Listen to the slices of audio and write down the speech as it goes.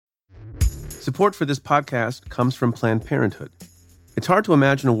Support for this podcast comes from Planned Parenthood. It's hard to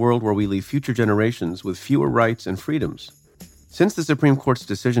imagine a world where we leave future generations with fewer rights and freedoms. Since the Supreme Court's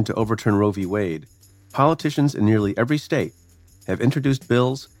decision to overturn Roe v. Wade, politicians in nearly every state have introduced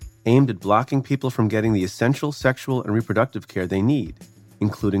bills aimed at blocking people from getting the essential sexual and reproductive care they need,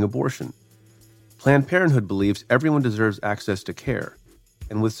 including abortion. Planned Parenthood believes everyone deserves access to care,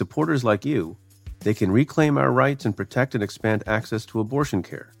 and with supporters like you, they can reclaim our rights and protect and expand access to abortion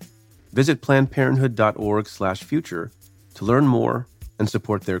care. Visit PlannedParenthood.org/future to learn more and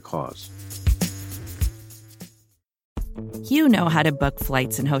support their cause. You know how to book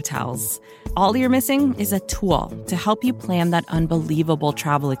flights and hotels. All you're missing is a tool to help you plan that unbelievable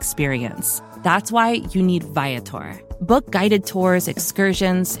travel experience. That's why you need Viator. Book guided tours,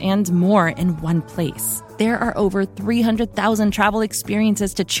 excursions, and more in one place. There are over 300,000 travel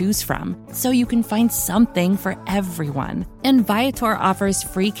experiences to choose from, so you can find something for everyone. And Viator offers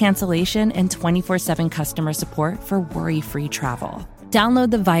free cancellation and 24/7 customer support for worry-free travel.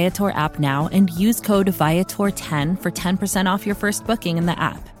 Download the Viator app now and use code Viator10 for 10% off your first booking in the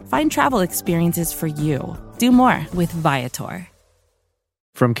app. Find travel experiences for you. Do more with Viator.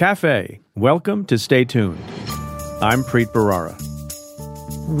 From Cafe, welcome to Stay Tuned. I'm Preet Bharara.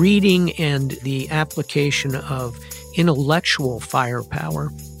 Reading and the application of intellectual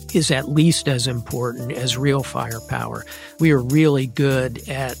firepower is at least as important as real firepower. We are really good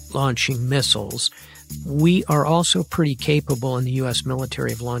at launching missiles. We are also pretty capable in the U.S.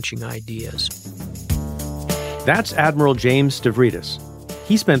 military of launching ideas. That's Admiral James Stavridis.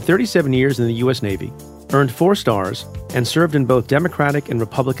 He spent 37 years in the U.S. Navy, earned 4 stars, and served in both Democratic and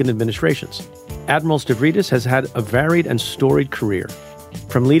Republican administrations. Admiral Stavridis has had a varied and storied career,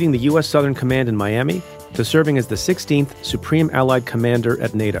 from leading the U.S. Southern Command in Miami to serving as the 16th Supreme Allied Commander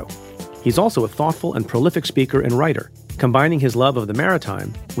at NATO. He's also a thoughtful and prolific speaker and writer, combining his love of the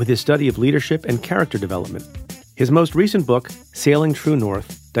maritime with his study of leadership and character development. His most recent book, Sailing True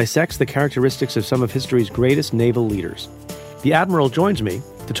North, dissects the characteristics of some of history's greatest naval leaders. The Admiral joins me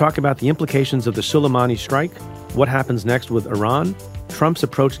to talk about the implications of the Soleimani strike, what happens next with Iran, Trump's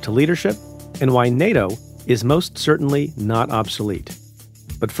approach to leadership, and why NATO is most certainly not obsolete.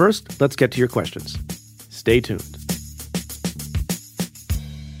 But first, let's get to your questions. Stay tuned.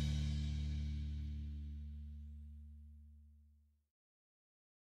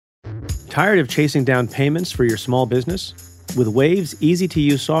 Tired of chasing down payments for your small business? With Wave's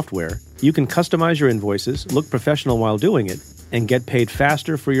easy-to-use software, you can customize your invoices, look professional while doing it, and get paid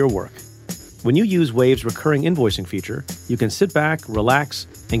faster for your work. When you use Wave's recurring invoicing feature, you can sit back, relax,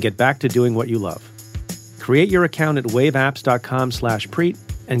 and get back to doing what you love. Create your account at waveapps.com/Preet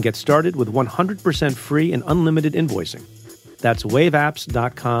and get started with 100% free and unlimited invoicing. That's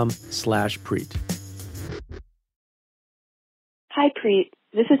waveapps.com/Preet. Hi, Preet.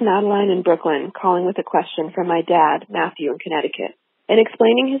 This is Madeline in Brooklyn calling with a question from my dad, Matthew, in Connecticut. In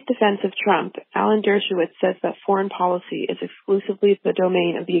explaining his defense of Trump, Alan Dershowitz says that foreign policy is exclusively the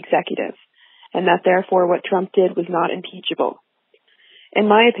domain of the executive, and that therefore what Trump did was not impeachable. In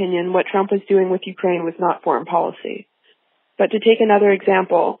my opinion, what Trump was doing with Ukraine was not foreign policy. But to take another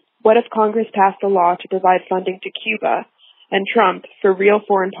example, what if Congress passed a law to provide funding to Cuba, and Trump, for real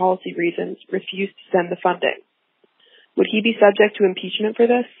foreign policy reasons, refused to send the funding? Would he be subject to impeachment for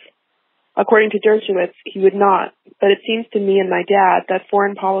this? According to Dershowitz, he would not, but it seems to me and my dad that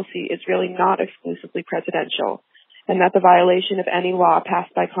foreign policy is really not exclusively presidential, and that the violation of any law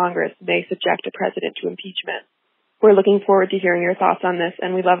passed by Congress may subject a president to impeachment. We're looking forward to hearing your thoughts on this,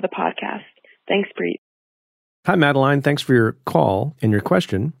 and we love the podcast. Thanks, Preet. Hi, Madeline. Thanks for your call and your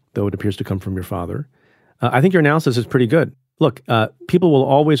question, though it appears to come from your father. I think your analysis is pretty good. Look, people will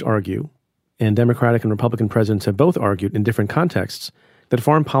always argue, and Democratic and Republican presidents have both argued in different contexts, that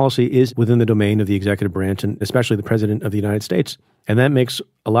foreign policy is within the domain of the executive branch, and especially the President of the United States. And that makes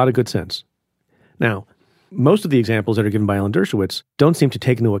a lot of good sense. Now, most of the examples that are given by Alan Dershowitz don't seem to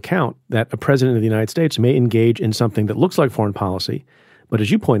take into account that a president of the United States may engage in something that looks like foreign policy, but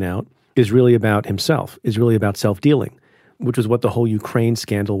as you point out, is really about himself, is really about self-dealing, which is what the whole Ukraine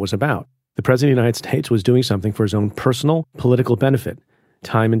scandal was about. The president of the United States was doing something for his own personal political benefit,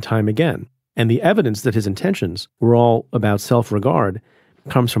 time and time again. And the evidence that his intentions were all about self-regard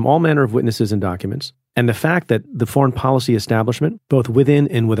comes from all manner of witnesses and documents. And the fact that the foreign policy establishment, both within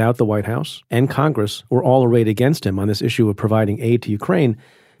and without the White House and Congress, were all arrayed against him on this issue of providing aid to Ukraine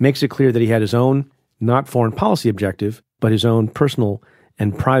makes it clear that he had his own, not foreign policy objective, but his own personal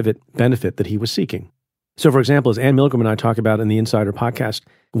and private benefit that he was seeking. So, for example, as Ann Milgram and I talk about in the Insider podcast,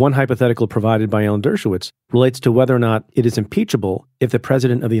 one hypothetical provided by Alan Dershowitz relates to whether or not it is impeachable if the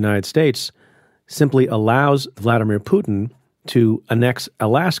President of the United States simply allows Vladimir Putin to annex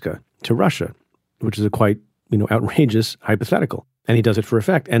Alaska, to Russia, which is a quite, outrageous hypothetical. And he does it for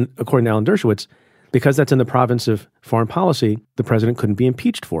effect. And according to Alan Dershowitz, because that's in the province of foreign policy, the president couldn't be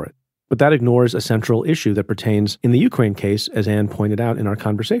impeached for it. But that ignores a central issue that pertains in the Ukraine case, as Ann pointed out in our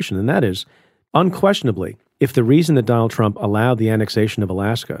conversation, and that is, unquestionably, if the reason that Donald Trump allowed the annexation of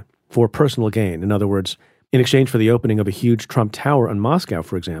Alaska for personal gain, in other words, in exchange for the opening of a huge Trump Tower in Moscow,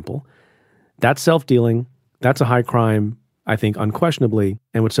 for example, that's self-dealing, that's a high crime, I think, unquestionably,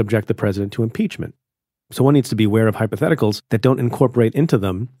 and would subject the president to impeachment. So one needs to be aware of hypotheticals that don't incorporate into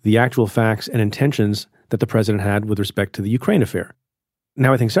them the actual facts and intentions that the president had with respect to the Ukraine affair.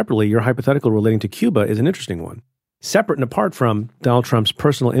 Now, I think separately, your hypothetical relating to Cuba is an interesting one. Separate and apart from Donald Trump's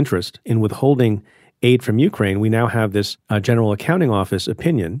personal interest in withholding aid from Ukraine, we now have this General Accounting Office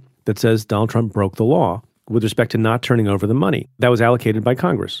opinion that says Donald Trump broke the law with respect to not turning over the money that was allocated by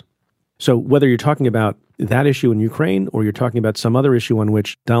Congress. So whether you're talking about that issue in Ukraine or you're talking about some other issue on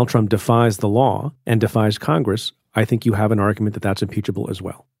which Donald Trump defies the law and defies Congress, I think you have an argument that that's impeachable as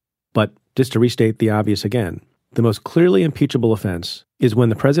well. But just to restate the obvious again, the most clearly impeachable offense is when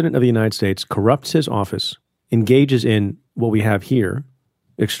the President of the United States corrupts his office, engages in what we have here,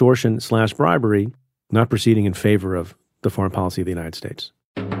 extortion/bribery, not proceeding in favor of the foreign policy of the United States.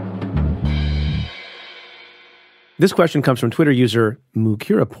 This question comes from Twitter user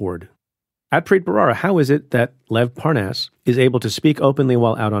Mukirapord. At Preet Bharara, how is it that Lev Parnas is able to speak openly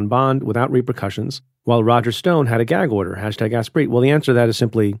while out on bond without repercussions, while Roger Stone had a gag order, #AskPreet? Well, the answer to that is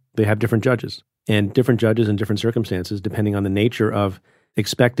simply they have different judges. And different judges in different circumstances, depending on the nature of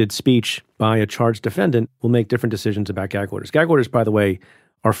expected speech by a charged defendant, will make different decisions about gag orders. Gag orders, by the way,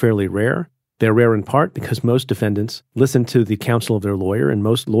 are fairly rare. They're rare in part because most defendants listen to the counsel of their lawyer, and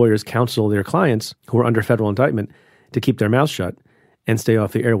most lawyers counsel their clients who are under federal indictment to keep their mouths shut and stay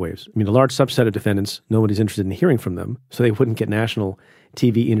off the airwaves. I mean, a large subset of defendants, nobody's interested in hearing from them, so they wouldn't get national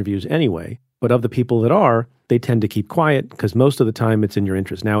TV interviews anyway. But of the people that are, they tend to keep quiet because most of the time it's in your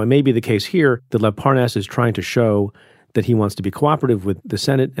interest. Now, it may be the case here that Lev Parnas is trying to show that he wants to be cooperative with the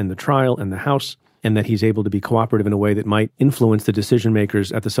Senate and the trial and the House, and that he's able to be cooperative in a way that might influence the decision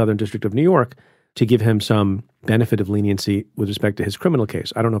makers at the Southern District of New York to give him some benefit of leniency with respect to his criminal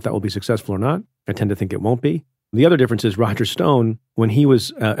case. I don't know if that will be successful or not. I tend to think it won't be. The other difference is Roger Stone, when he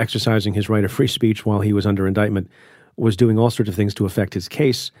was exercising his right of free speech while he was under indictment, was doing all sorts of things to affect his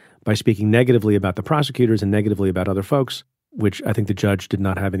case by speaking negatively about the prosecutors and negatively about other folks, which I think the judge did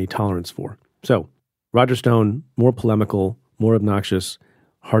not have any tolerance for. So, Roger Stone, more polemical, more obnoxious,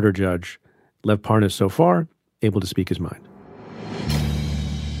 harder judge. Lev Parnas, so far, able to speak his mind.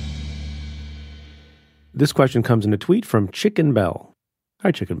 This question comes in a tweet from Chicken Bell.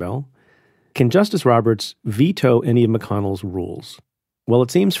 Hi, Chicken Bell. Can Justice Roberts veto any of McConnell's rules? Well,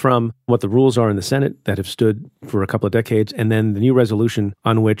 it seems from what the rules are in the Senate that have stood for a couple of decades, and then the new resolution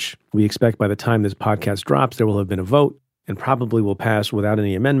on which we expect by the time this podcast drops, there will have been a vote and probably will pass without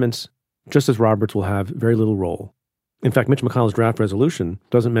any amendments. Justice Roberts will have very little role. In fact, Mitch McConnell's draft resolution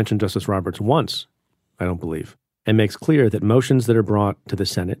doesn't mention Justice Roberts once, I don't believe, and makes clear that motions that are brought to the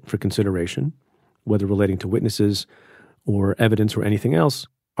Senate for consideration, whether relating to witnesses or evidence or anything else,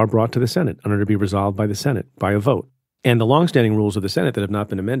 are brought to the Senate and are to be resolved by the Senate by a vote. And the longstanding rules of the Senate that have not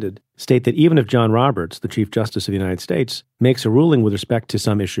been amended state that even if John Roberts, the Chief Justice of the United States, makes a ruling with respect to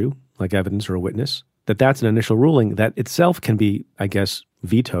some issue, like evidence or a witness, that's an initial ruling that itself can be, I guess,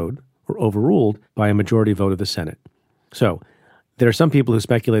 vetoed or overruled by a majority vote of the Senate. So there are some people who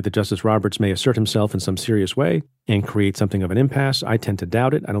speculate that Justice Roberts may assert himself in some serious way and create something of an impasse. I tend to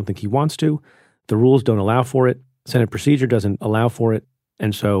doubt it. I don't think he wants to. The rules don't allow for it. Senate procedure doesn't allow for it.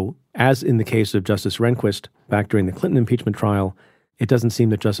 And so, as in the case of Justice Rehnquist back during the Clinton impeachment trial, it doesn't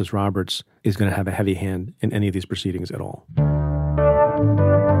seem that Justice Roberts is going to have a heavy hand in any of these proceedings at all.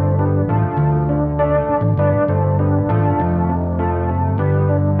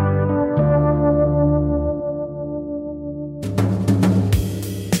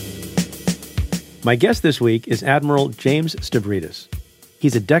 My guest this week is Admiral James Stavridis.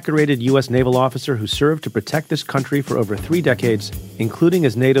 He's a decorated U.S. naval officer who served to protect this country for over 3 decades, including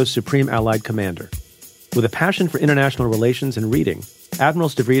as NATO's Supreme Allied Commander. With a passion for international relations and reading, Admiral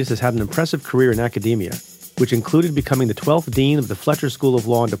Stavridis has had an impressive career in academia, which included becoming the 12th Dean of the Fletcher School of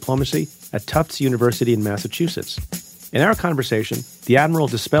Law and Diplomacy at Tufts University in Massachusetts. In our conversation, the Admiral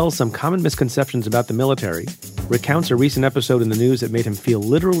dispels some common misconceptions about the military, recounts a recent episode in the news that made him feel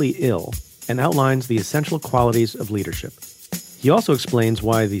literally ill, and outlines the essential qualities of leadership. He also explains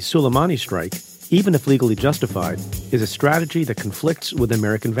why the Soleimani strike, even if legally justified, is a strategy that conflicts with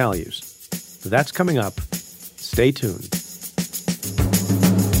American values. That's coming up. Stay tuned.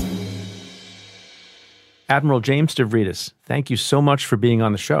 Admiral James Stavridis, thank you so much for being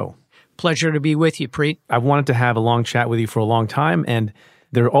on the show. Pleasure to be with you, Preet. I've wanted to have a long chat with you for a long time, and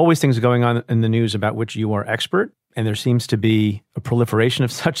there are always things going on in the news about which you are expert, and there seems to be a proliferation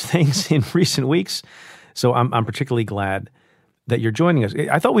of such things in recent weeks. So I'm particularly glad that you're joining us.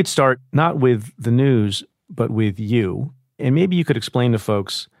 I thought we'd start not with the news, but with you. And maybe you could explain to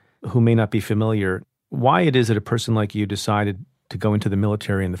folks who may not be familiar why it is that a person like you decided to go into the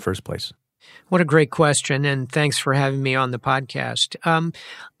military in the first place. What a great question, and thanks for having me on the podcast.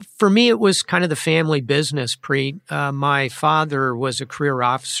 For me, it was kind of the family business, Preet. My father was a career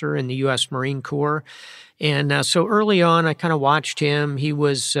officer in the U.S. Marine Corps, and so early on, I kind of watched him. He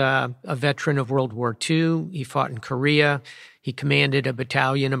was a veteran of World War II. He fought in Korea. He commanded a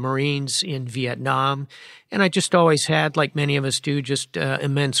battalion of Marines in Vietnam. And I just always had, like many of us do, just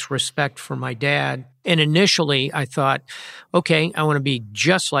immense respect for my dad. And initially, I thought, okay, I want to be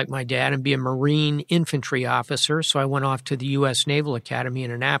just like my dad and be a Marine infantry officer. So I went off to the U.S. Naval Academy in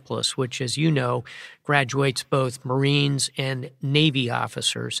Annapolis, which, as you know, graduates both Marines and Navy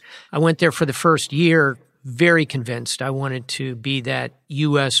officers. I went there for the first year, very convinced I wanted to be that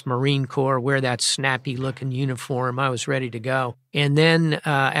U.S. Marine Corps, wear that snappy-looking uniform. I was ready to go. And then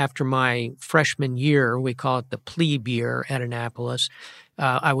after my freshman year, we call it the plebe year at Annapolis,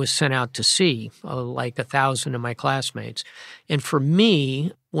 I was sent out to sea, like 1,000 of my classmates. And for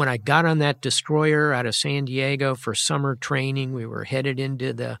me, when I got on that destroyer out of San Diego for summer training, we were headed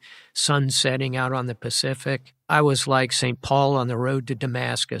into the sun setting out on the Pacific. I was like St. Paul on the road to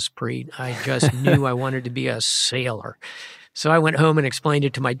Damascus, Preet. I just knew I wanted to be a sailor. So I went home and explained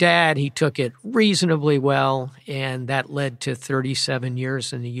it to my dad. He took it reasonably well, and that led to 37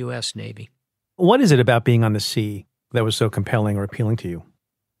 years in the U.S. Navy. What is it about being on the sea that was so compelling or appealing to you?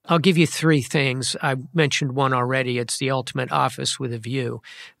 I'll give you three things. I mentioned one already. It's the ultimate office with a view.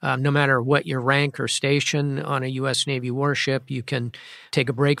 No matter what your rank or station on a U.S. Navy warship, you can take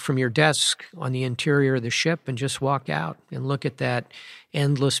a break from your desk on the interior of the ship and just walk out and look at that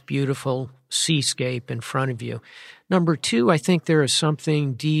endless, beautiful seascape in front of you. Number two, I think there is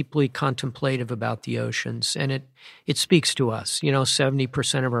something deeply contemplative about the oceans, and it speaks to us.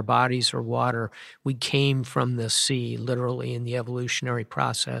 70% of our bodies are water. We came from the sea, literally, in the evolutionary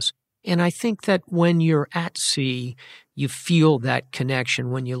process. And I think that when you're at sea, you feel that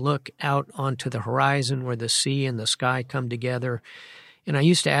connection when you look out onto the horizon where the sea and the sky come together. And I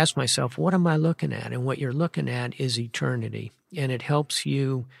used to ask myself, what am I looking at? And what you're looking at is eternity, and it helps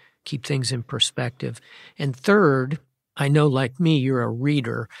you keep things in perspective. And third, I know, like me, you're a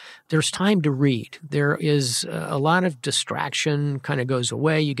reader. There's time to read. There is a lot of distraction kind of goes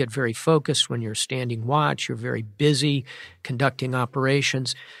away. You get very focused when you're standing watch. You're very busy conducting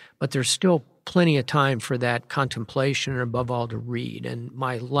operations, but there's still plenty of time for that contemplation and, above all, to read. And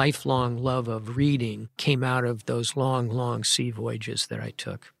my lifelong love of reading came out of those long, long sea voyages that I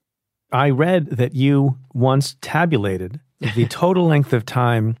took. I read that you once tabulated the total length of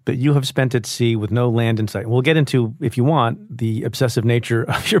time that you have spent at sea with no land in sight. We'll get into, if you want, the obsessive nature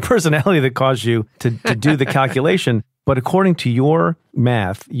of your personality that caused you to do the calculation. But according to your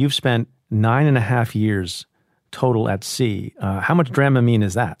math, you've spent 9.5 years total at sea. How much Dramamine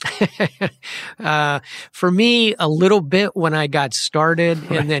is that? For me, a little bit when I got started,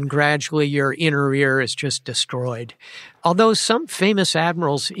 Right. and then gradually your inner ear is just destroyed. Although some famous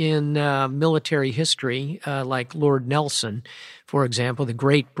admirals in military history, like Lord Nelson, for example, the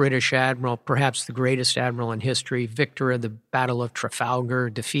great British admiral, perhaps the greatest admiral in history, victor of the Battle of Trafalgar,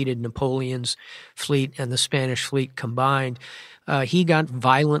 defeated Napoleon's fleet and the Spanish fleet combined, he got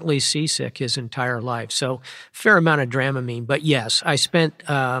violently seasick his entire life. So fair amount of Dramamine. But yes, I spent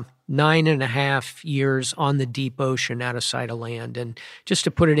 9.5 years on the deep ocean out of sight of land. And just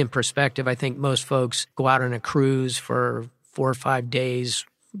to put it in perspective, I think most folks go out on a cruise for 4 or 5 days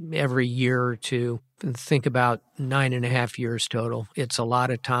every year or two. And think about 9.5 years total. It's a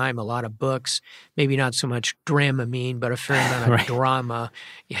lot of time, a lot of books, maybe not so much Dramamine, but a fair amount of Right. drama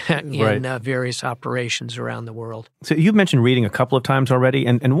in various operations around the world. So you've mentioned reading a couple of times already,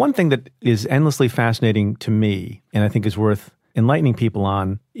 and one thing that is endlessly fascinating to me, and I think is worth enlightening people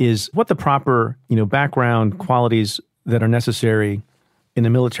on, is what the proper, background qualities that are necessary in a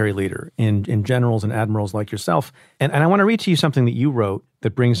military leader, in generals and admirals like yourself. And I want to read to you something that you wrote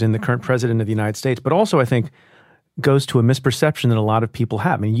that brings in the current president of the United States, but also I think goes to a misperception that a lot of people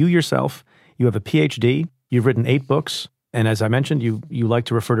have. I mean, you yourself, you have a PhD, you've written 8 books, and as I mentioned, you like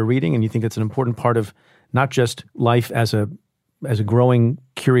to refer to reading, and you think it's an important part of not just life as a growing,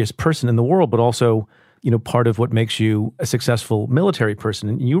 curious person in the world, but also, part of what makes you a successful military person.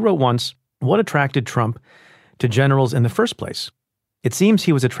 And you wrote once, what attracted Trump to generals in the first place? It seems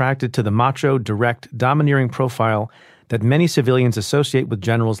he was attracted to the macho, direct, domineering profile that many civilians associate with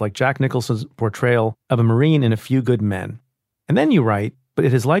generals like Jack Nicholson's portrayal of a Marine in A Few Good Men. And then you write, but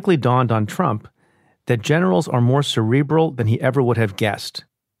it has likely dawned on Trump that generals are more cerebral than he ever would have guessed,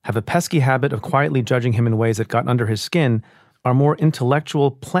 have a pesky habit of quietly judging him in ways that got under his skin, are more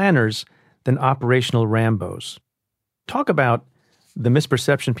intellectual planners than operational Rambos. Talk about the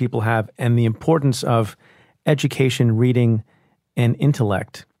misperception people have and the importance of education, reading, and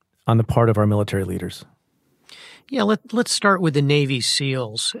intellect on the part of our military leaders. Yeah, let's start with the Navy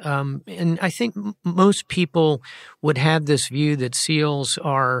SEALs. And I think most people would have this view that SEALs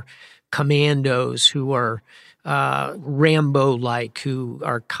are commandos who are Rambo-like, who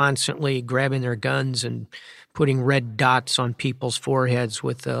are constantly grabbing their guns and putting red dots on people's foreheads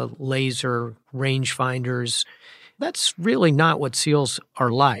with laser rangefinders. That's really not what SEALs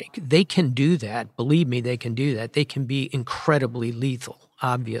are like. They can do that. Believe me, they can do that. They can be incredibly lethal,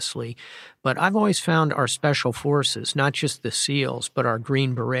 obviously. But I've always found our special forces, not just the SEALs, but our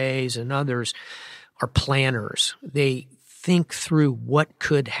Green Berets and others, are planners. They think through what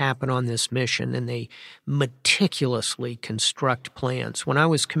could happen on this mission, and they meticulously construct plans. When I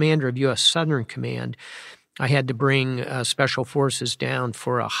was commander of U.S. Southern Command, I had to bring special forces down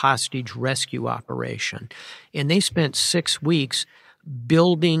for a hostage rescue operation. And they spent 6 weeks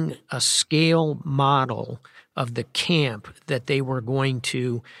building a scale model of the camp that they were going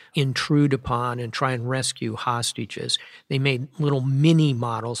to intrude upon and try and rescue hostages. They made little mini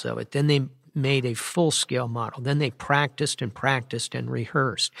models of it. Then they made a full-scale model. Then they practiced and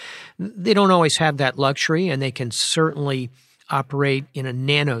rehearsed. They don't always have that luxury, and they can certainly operate in a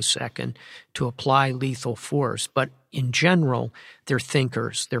nanosecond to apply lethal force. But in general, they're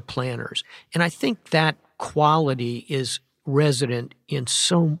thinkers, they're planners. And I think that quality is resident in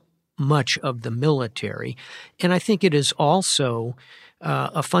so much of the military. And I think it is also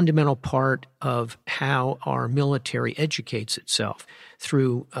a fundamental part of how our military educates itself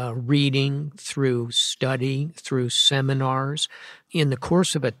through reading, through study, through seminars. In the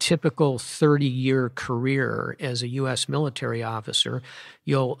course of a typical 30-year career as a U.S. military officer,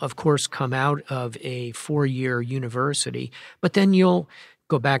 you'll, of course, come out of a 4-year university, but then you'll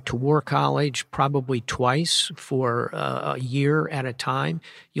go back to war college probably twice for a year at a time.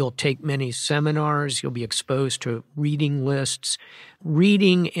 You'll take many seminars. You'll be exposed to reading lists.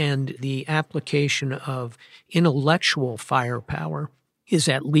 Reading and the application of intellectual firepower is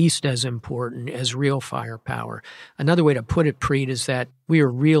at least as important as real firepower. Another way to put it, Preet, is that we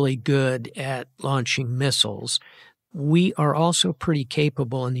are really good at launching missiles. We are also pretty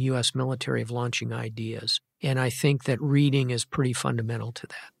capable in the U.S. military of launching ideas. And I think that reading is pretty fundamental to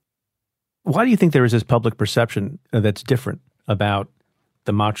that. Why do you think there is this public perception that's different about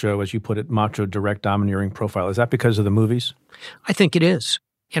the macho, as you put it, macho, direct, domineering profile? Is that because of the movies? I think it is.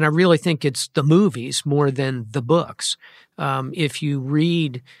 And I really think it's the movies more than the books. If you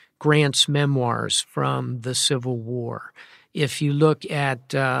read Grant's memoirs from the Civil War, if you look at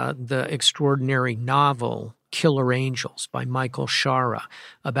the extraordinary novel Killer Angels by Michael Shara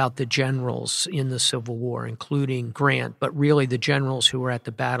about the generals in the Civil War, including Grant, but really the generals who were at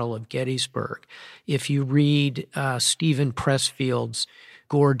the Battle of Gettysburg. If you read Stephen Pressfield's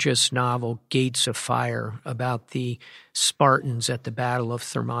gorgeous novel Gates of Fire about the Spartans at the Battle of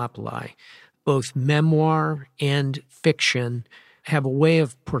Thermopylae, both memoir and fiction have a way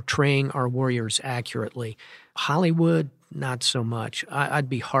of portraying our warriors accurately. Hollywood, not so much. I'd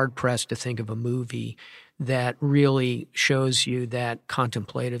be hard-pressed to think of a movie that really shows you that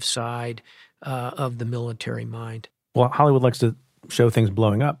contemplative side of the military mind. Well, Hollywood likes to show things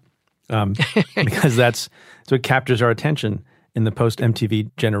blowing up because that's what captures our attention in the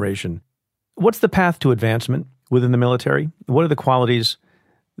post-MTV generation. What's the path to advancement within the military? What are the qualities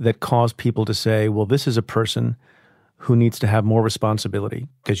that cause people to say, well, this is a person who needs to have more responsibility?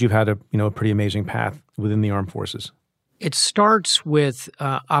 Because you've had a pretty amazing path within the armed forces. It starts with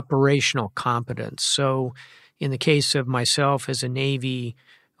operational competence. So in the case of myself as a Navy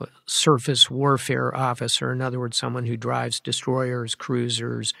surface warfare officer, in other words, someone who drives destroyers,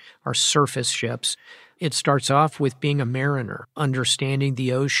 cruisers, our surface ships, it starts off with being a mariner, understanding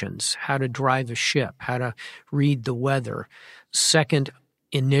the oceans, how to drive a ship, how to read the weather. Second,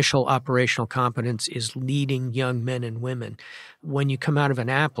 initial operational competence is leading young men and women. When you come out of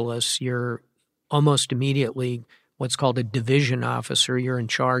Annapolis, you're almost immediately what's called a division officer. You're in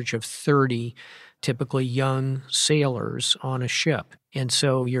charge of 30 typically young sailors on a ship. And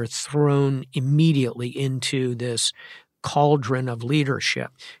so you're thrown immediately into this cauldron of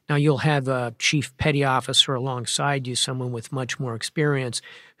leadership. Now, you'll have a chief petty officer alongside you, someone with much more experience,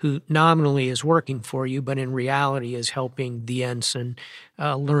 who nominally is working for you, but in reality is helping the ensign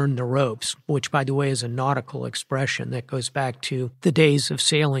learn the ropes, which, by the way, is a nautical expression that goes back to the days of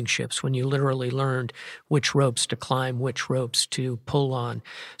sailing ships when you literally learned which ropes to climb, which ropes to pull on.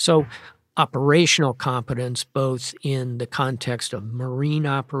 So operational competence, both in the context of marine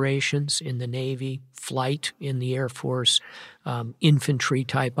operations in the Navy, flight in the Air Force,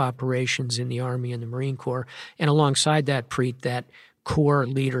 infantry-type operations in the Army and the Marine Corps, and alongside that, Preet, that core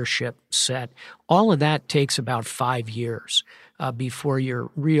leadership set. All of that takes about 5 years before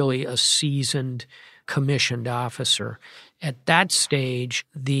you're really a seasoned commissioned officer. At that stage,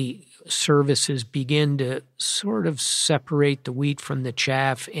 the services begin to sort of separate the wheat from the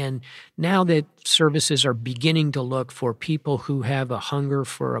chaff. And now that services are beginning to look for people who have a hunger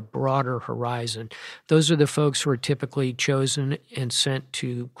for a broader horizon, those are the folks who are typically chosen and sent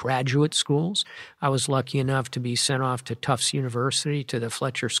to graduate schools. I was lucky enough to be sent off to Tufts University, to the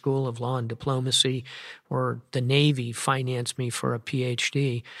Fletcher School of Law and Diplomacy, or the Navy financed me for a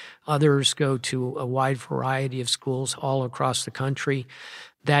PhD. Others go to a wide variety of schools all across the country.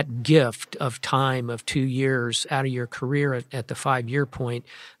 That gift of time of 2 years out of your career at the 5-year point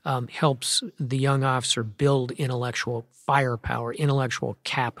helps the young officer build intellectual firepower, intellectual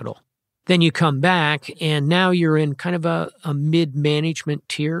capital. Then you come back, and now you're in kind of a mid-management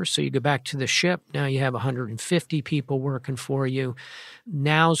tier. So you go back to the ship. Now you have 150 people working for you.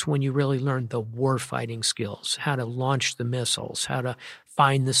 Now's when you really learn the warfighting skills, how to launch the missiles, how to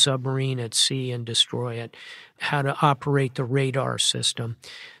find the submarine at sea and destroy it, how to operate the radar system.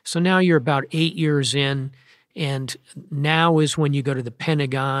 So now you're about 8 years in, and now is when you go to the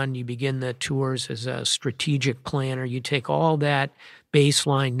Pentagon. You begin the tours as a strategic planner. You take all that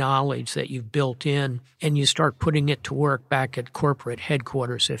baseline knowledge that you've built in, and you start putting it to work back at corporate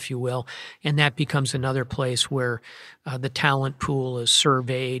headquarters, if you will. And that becomes another place where the talent pool is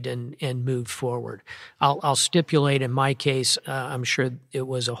surveyed and moved forward. I'll stipulate in my case, I'm sure it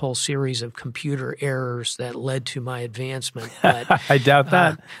was a whole series of computer errors that led to my advancement. But I doubt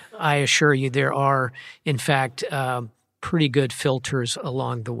that. I assure you there are, in fact, pretty good filters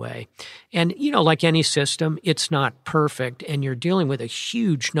along the way. And, like any system, it's not perfect, and you're dealing with a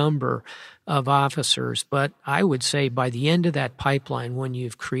huge number of officers. But I would say by the end of that pipeline, when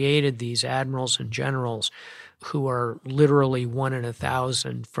you've created these admirals and generals who are literally 1 in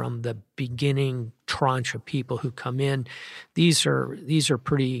 1,000 from the beginning tranche of people who come in, these are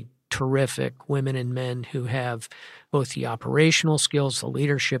pretty terrific women and men who have both the operational skills, the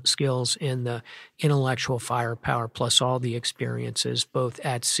leadership skills, and the intellectual firepower, plus all the experiences, both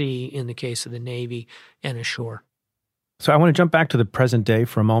at sea in the case of the Navy and ashore. So I want to jump back to the present day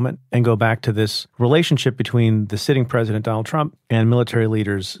for a moment and go back to this relationship between the sitting president, Donald Trump, and military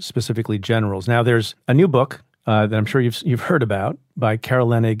leaders, specifically generals. Now, there's a new book that I'm sure you've heard about by Carol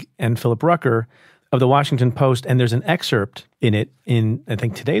Leonnig and Philip Rucker of the Washington Post, and there's an excerpt in it in, I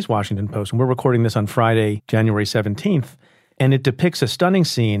think, today's Washington Post, and we're recording this on Friday, January 17th, and it depicts a stunning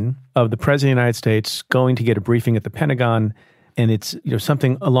scene of the President of the United States going to get a briefing at the Pentagon, and it's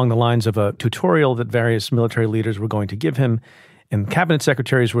something along the lines of a tutorial that various military leaders were going to give him, and cabinet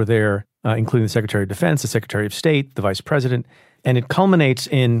secretaries were there, including the Secretary of Defense, the Secretary of State, the Vice President, and it culminates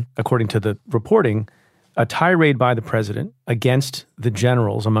in, according to the reporting, a tirade by the President against the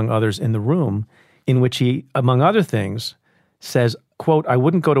generals, among others, in the room, in which he, among other things, says, quote, "I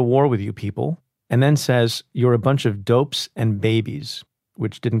wouldn't go to war with you people," and then says, "You're a bunch of dopes and babies,"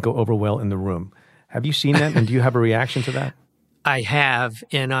 which didn't go over well in the room. Have you seen that, and do you have a reaction to that? I have,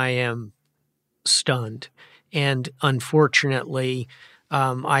 and I am stunned. And unfortunately,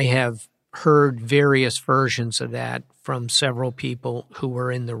 I have heard various versions of that from several people who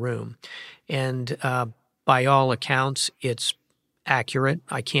were in the room. And by all accounts, it's accurate.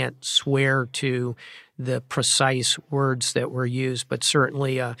 I can't swear to the precise words that were used, but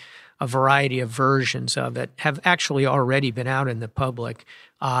certainly a variety of versions of it have actually already been out in the public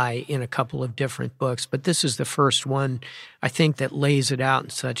eye in a couple of different books. But this is the first one, I think, that lays it out in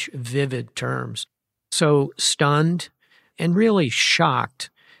such vivid terms. So stunned and really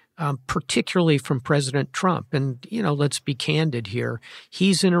shocked, particularly from President Trump. And, let's be candid here.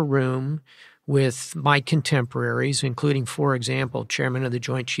 He's in a room with my contemporaries, including, for example, Chairman of the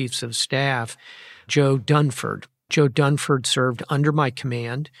Joint Chiefs of Staff, Joe Dunford. Joe Dunford served under my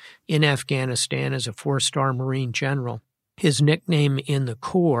command in Afghanistan as a 4-star Marine general. His nickname in the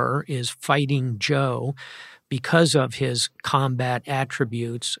Corps is Fighting Joe because of his combat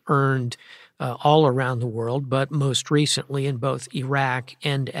attributes earned all around the world, but most recently in both Iraq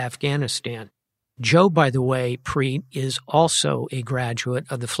and Afghanistan. Joe, by the way, Preet, is also a graduate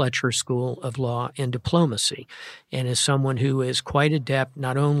of the Fletcher School of Law and Diplomacy and is someone who is quite adept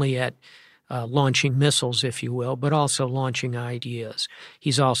not only at launching missiles, if you will, but also launching ideas.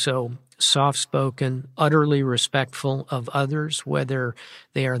 He's also soft-spoken, utterly respectful of others, whether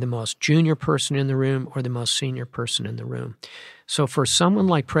they are the most junior person in the room or the most senior person in the room. So for someone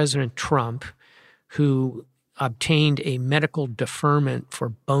like President Trump, who obtained a medical deferment for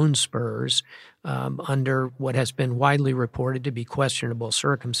bone spurs under what has been widely reported to be questionable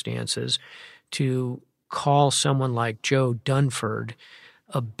circumstances, to call someone like Joe Dunford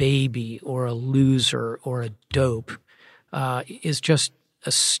a baby or a loser or a dope is just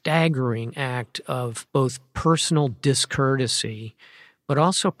a staggering act of both personal discourtesy but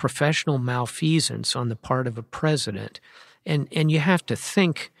also professional malfeasance on the part of a president. And you have to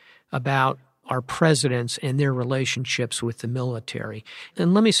think about our presidents and their relationships with the military.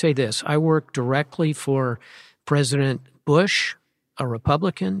 And let me say this. I worked directly for President Bush, a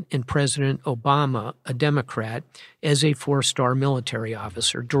Republican, and President Obama, a Democrat, as a four-star military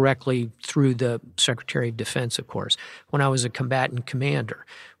officer, directly through the Secretary of Defense, of course, when I was a combatant commander.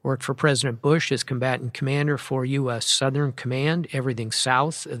 Worked for President Bush as combatant commander for U.S. Southern Command, everything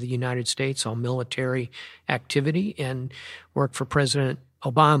south of the United States, all military activity, and worked for President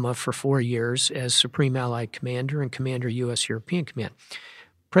Obama for 4 years as Supreme Allied Commander and Commander U.S. European Command.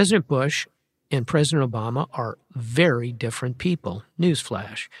 President Bush and President Obama are very different people.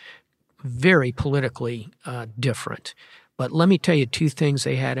 Newsflash. Very politically different. But let me tell you two things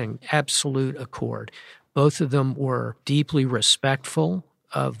they had in absolute accord. Both of them were deeply respectful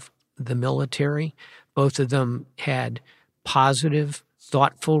of the military. Both of them had positive,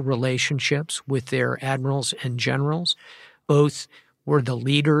 thoughtful relationships with their admirals and generals. Both were the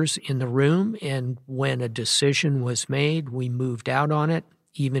leaders in the room, and when a decision was made, we moved out on it,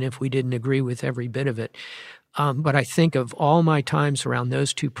 even if we didn't agree with every bit of it. But I think of all my times around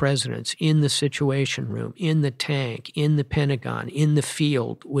those two presidents, in the Situation Room, in the tank, in the Pentagon, in the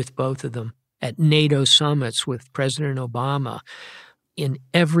field with both of them, at NATO summits with President Obama, in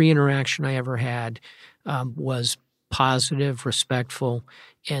every interaction I ever had was positive, respectful,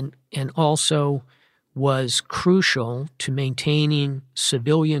 and also was crucial to maintaining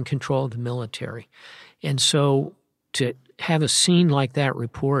civilian control of the military. And so to have a scene like that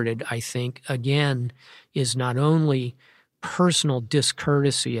reported, I think, again, is not only personal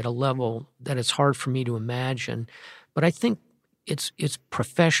discourtesy at a level that it's hard for me to imagine, but I think it's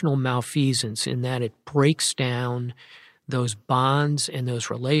professional malfeasance in that it breaks down those bonds and those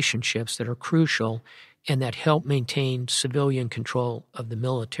relationships that are crucial and that help maintain civilian control of the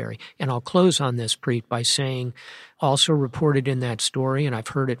military. And I'll close on this, Preet, by saying, also reported in that story, and I've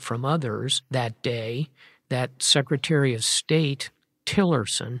heard it from others that day, that Secretary of State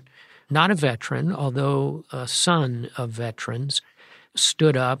Tillerson, not a veteran, although a son of veterans,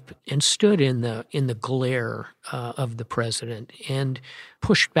 stood up and stood in the glare of the president and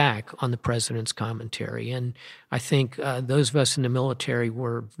pushed back on the president's commentary. And I think those of us in the military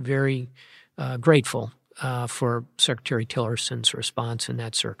were very grateful for Secretary Tillerson's response in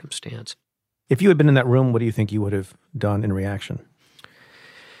that circumstance. If you had been in that room, what do you think you would have done in reaction?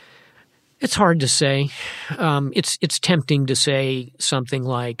 It's hard to say. It's tempting to say something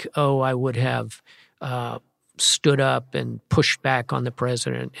like, "Oh, I would have stood up and pushed back on the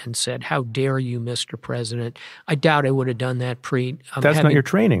president and said, 'How dare you, Mr. President?'" I doubt I would have done that, Preet. That's not your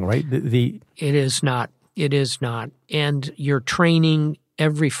training, right? It is not. It is not. And your training,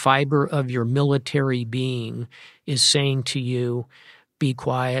 every fiber of your military being is saying to you, be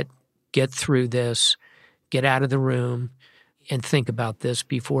quiet, get through this, get out of the room, and think about this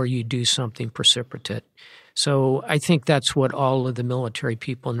before you do something precipitate. So I think that's what all of the military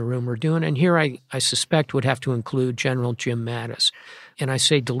people in the room were doing. And here I suspect would have to include General Jim Mattis. And I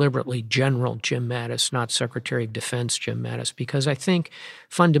say deliberately General Jim Mattis, not Secretary of Defense Jim Mattis, because I think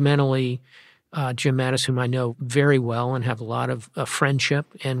fundamentally Jim Mattis, whom I know very well and have a lot of friendship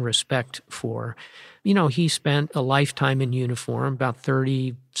and respect for, he spent a lifetime in uniform, about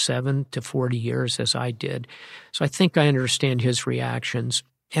 37 to 40 years as I did. So I think I understand his reactions.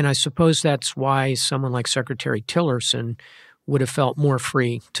 And I suppose that's why someone like Secretary Tillerson would have felt more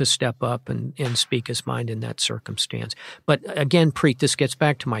free to step up and speak his mind in that circumstance. But again, Preet, this gets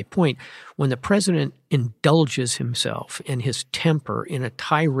back to my point. When the president indulges himself and his temper in a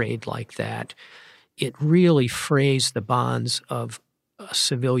tirade like that, it really frays the bonds of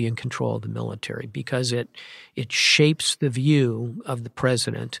civilian control of the military because it shapes the view of the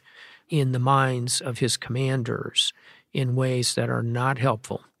president in the minds of his commanders in ways that are not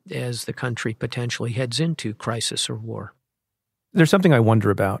helpful as the country potentially heads into crisis or war. There's something I wonder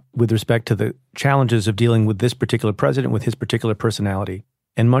about with respect to the challenges of dealing with this particular president, with his particular personality.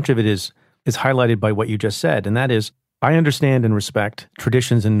 And much of it is highlighted by what you just said. And that is, I understand and respect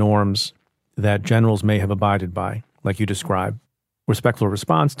traditions and norms that generals may have abided by, like you described. Respectful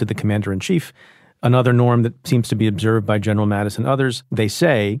response to the commander-in-chief. Another norm that seems to be observed by General Mattis and others, they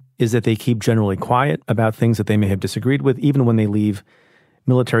say, is that they keep generally quiet about things that they may have disagreed with, even when they leave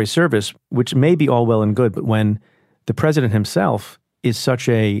military service, which may be all well and good, but when the president himself is such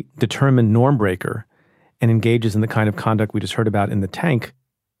a determined norm breaker and engages in the kind of conduct we just heard about in the tank,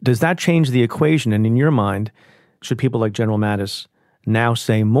 does that change the equation? And in your mind, should people like General Mattis now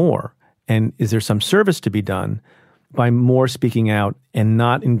say more? And is there some service to be done by more speaking out and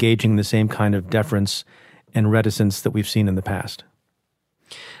not engaging in the same kind of deference and reticence that we've seen in the past?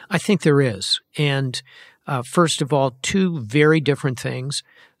 I think there is. And first of all, two very different things.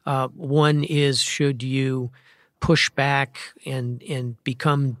 One is, should you push back and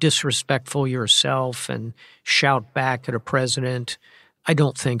become disrespectful yourself and shout back at a president? I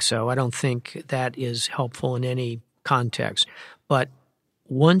don't think so. I don't think that is helpful in any context. But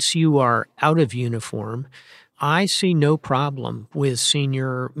once you are out of uniform, I see no problem with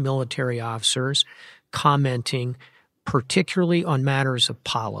senior military officers commenting, particularly on matters of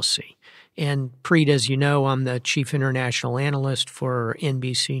policy. And Preet, as you know, I'm the chief international analyst for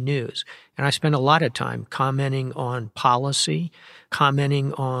NBC News, and I spend a lot of time commenting on policy,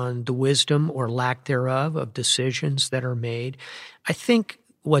 commenting on the wisdom or lack thereof of decisions that are made. I think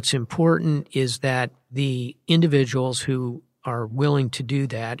what's important is that the individuals who are willing to do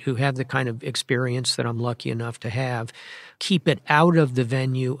that, who have the kind of experience that I'm lucky enough to have, keep it out of the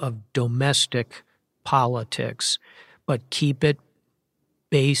venue of domestic politics, but keep it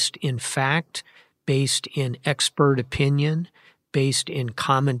based in fact, based in expert opinion, based in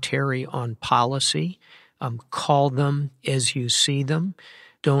commentary on policy. Call them as you see them.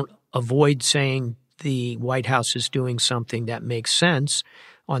 Don't avoid saying the White House is doing something that makes sense.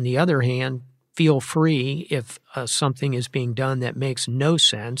 On the other hand, feel free, if something is being done that makes no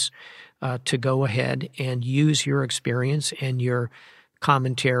sense, to go ahead and use your experience and your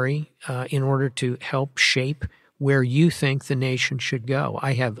commentary in order to help shape where you think the nation should go.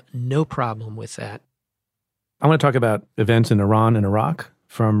 I have no problem with that. I want to talk about events in Iran and Iraq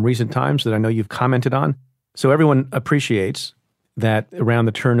from recent times that I know you've commented on. So everyone appreciates that around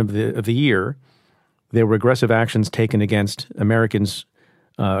the turn of the year, there were aggressive actions taken against Americans.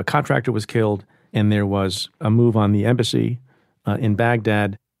 A contractor was killed, and there was a move on the embassy in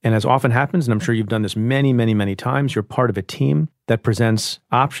Baghdad. And as often happens, and I'm sure you've done this many, many, many times, you're part of a team that presents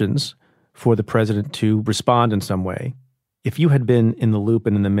options for the president to respond in some way. If you had been in the loop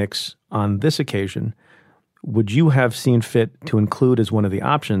and in the mix on this occasion, would you have seen fit to include as one of the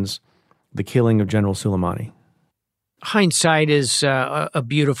options the killing of General Soleimani? Hindsight is a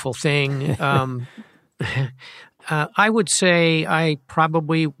beautiful thing. I would say I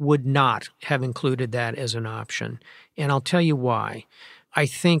probably would not have included that as an option, and I'll tell you why. I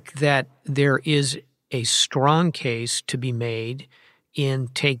think that there is a strong case to be made in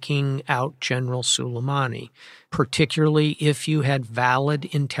taking out General Soleimani, particularly if you had valid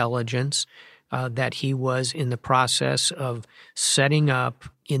intelligence that he was in the process of setting up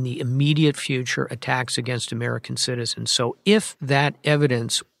in the immediate future attacks against American citizens. So if that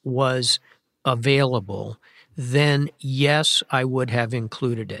evidence was available, then yes, I would have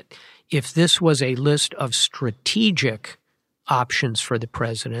included it. If this was a list of strategic options for the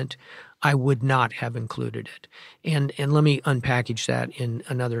president, I would not have included it. And let me unpackage that in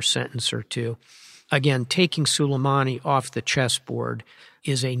another sentence or two. Again, taking Soleimani off the chessboard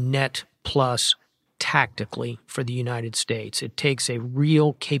is a net plus tactically for the United States. It takes a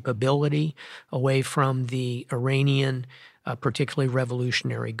real capability away from the Iranian, particularly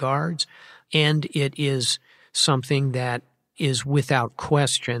Revolutionary Guards, and it is something that is without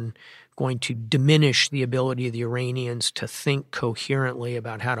question going to diminish the ability of the Iranians to think coherently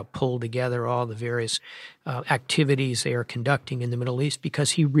about how to pull together all the various activities they are conducting in the Middle East,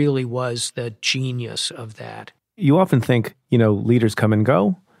 because he really was the genius of that. You often think, leaders come and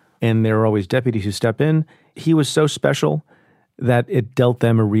go, and there are always deputies who step in. He was so special that it dealt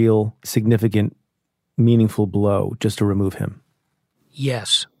them a real significant, meaningful blow just to remove him.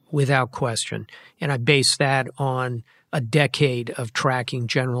 Yes, without question. And I base that on a decade of tracking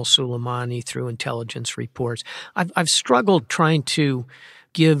General Soleimani through intelligence reports. I've struggled trying to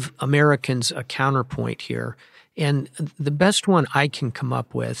give Americans a counterpoint here, and the best one I can come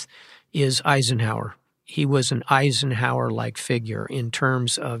up with is Eisenhower. He was an Eisenhower-like figure in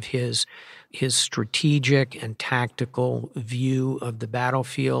terms of his strategic and tactical view of the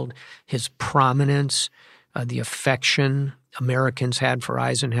battlefield, his prominence, the affection Americans had for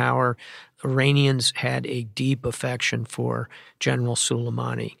Eisenhower. Iranians had a deep affection for General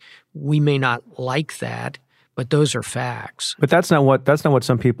Soleimani. We may not like that, but those are facts. But that's not what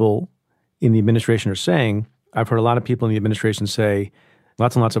some people in the administration are saying. I've heard a lot of people in the administration say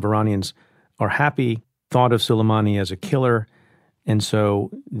lots and lots of Iranians are happy, thought of Soleimani as a killer, and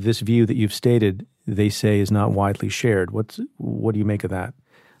so this view that you've stated, they say, is not widely shared. What do you make of that?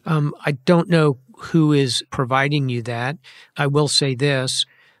 I don't know who is providing you that. I will say this.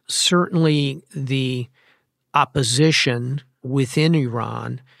 Certainly the opposition within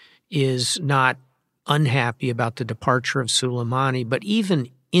Iran is not unhappy about the departure of Soleimani, but even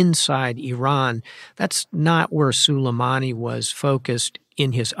inside Iran, that's not where Soleimani was focused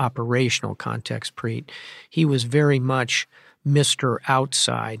in his operational context, Preet. He was very much Mr.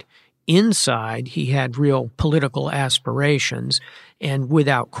 Outside. Inside, he had real political aspirations, and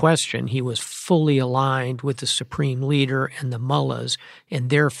without question, he was fully aligned with the supreme leader and the mullahs, and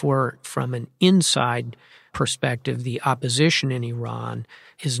therefore, from an inside perspective, the opposition in Iran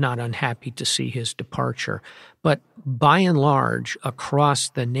is not unhappy to see his departure. But by and large, across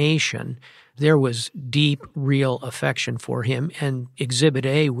the nation, there was deep, real affection for him, and Exhibit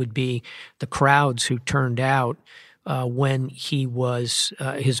A would be the crowds who turned out when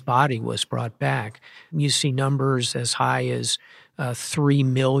his body was brought back. You see numbers as high as 3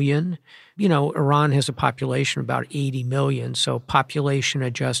 million. You know, Iran has a population of about 80 million, so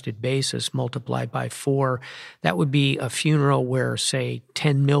population-adjusted basis multiplied by 4, that would be a funeral where, say,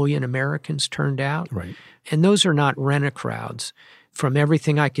 10 million Americans turned out. Right. And those are not rent-a-crowds. From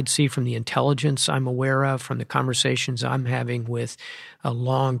everything I could see from the intelligence I'm aware of, from the conversations I'm having with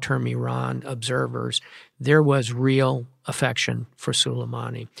long-term Iran observers, there was real affection for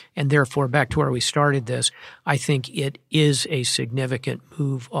Soleimani. And therefore, back to where we started this, I think it is a significant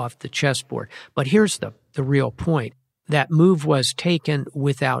move off the chessboard. But here's the real point. That move was taken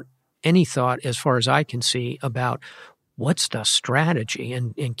without any thought, as far as I can see, about what's the strategy.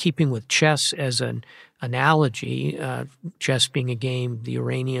 And in keeping with chess as an analogy, chess being a game the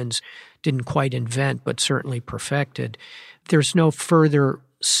Iranians didn't quite invent but certainly perfected, there's no further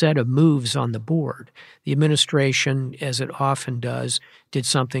set of moves on the board. The administration, as it often does, did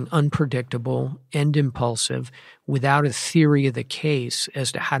something unpredictable and impulsive without a theory of the case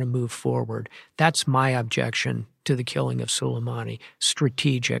as to how to move forward. That's my objection to the killing of Soleimani.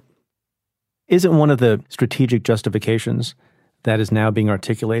 Strategic. Isn't one of the strategic justifications that is now being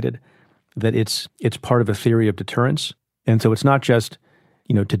articulated that it's part of a theory of deterrence? And so it's not just,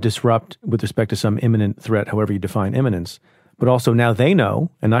 to disrupt with respect to some imminent threat, however you define imminence, but also now they know,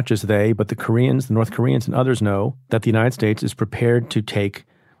 and not just they, but the Koreans, the North Koreans and others know that the United States is prepared to take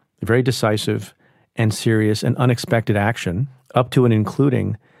very decisive and serious and unexpected action, up to and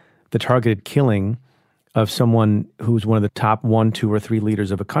including the targeted killing of someone who's one of the top 1, 2, or 3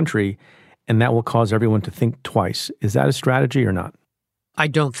 leaders of a country, and that will cause everyone to think twice. Is that a strategy or not? I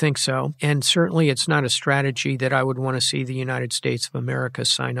don't think so. And certainly it's not a strategy that I would want to see the United States of America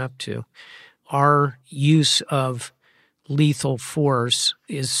sign up to. Our use of lethal force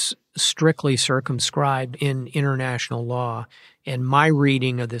is strictly circumscribed in international law. And my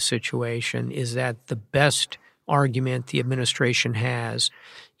reading of the situation is that the best argument the administration has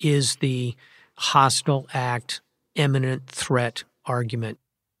is the hostile act, imminent threat argument.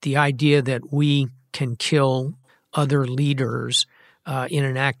 The idea that we can kill other leaders in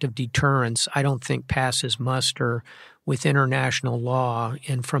an act of deterrence, I don't think passes muster with international law.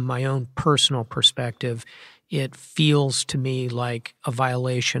 And from my own personal perspective, it feels to me like a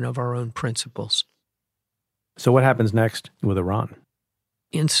violation of our own principles. So what happens next with Iran?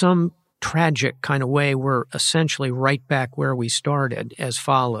 In some tragic kind of way, we're essentially right back where we started, as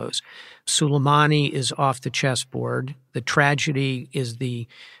follows. Soleimani is off the chessboard. The tragedy is the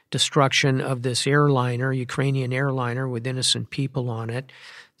destruction of this airliner, Ukrainian airliner, with innocent people on it.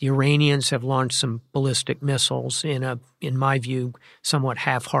 The Iranians have launched some ballistic missiles in my view, somewhat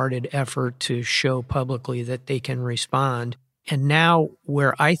half-hearted effort to show publicly that they can respond. And now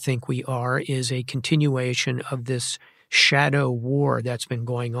where I think we are is a continuation of this shadow war that's been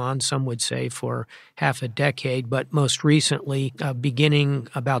going on, some would say, for half a decade, but most recently, beginning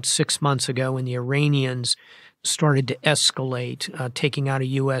about 6 months ago when the Iranians started to escalate, taking out a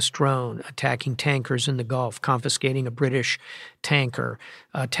U.S. drone, attacking tankers in the Gulf, confiscating a British tanker,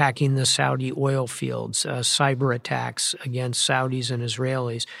 attacking the Saudi oil fields, cyber attacks against Saudis and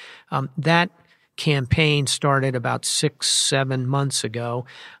Israelis. That campaign started about 6-7 months ago.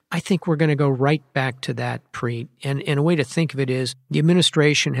 I think we're going to go right back to that, Preet. And a way to think of it is the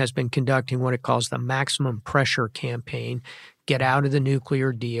administration has been conducting what it calls the maximum pressure campaign, get out of the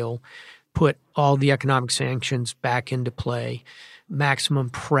nuclear deal. put all the economic sanctions back into play, maximum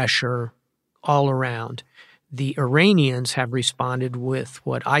pressure all around. The Iranians have responded with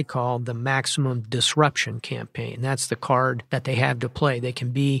what I call the maximum disruption campaign. That's the card that they have to play. They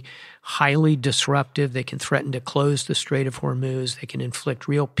can be highly disruptive. They can threaten to close the Strait of Hormuz. They can inflict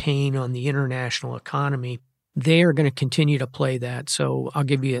real pain on the international economy. They are going to continue to play that. So I'll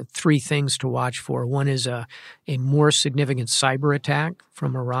give you 3 things to watch for. One is a more significant cyber attack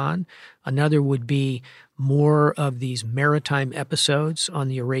from Iran. Another would be more of these maritime episodes on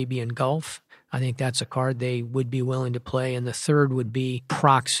the Arabian Gulf. I think that's a card they would be willing to play. And the third would be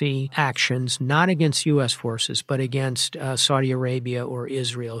proxy actions, not against U.S. forces, but against Saudi Arabia or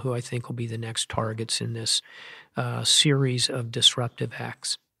Israel, who I think will be the next targets in this series of disruptive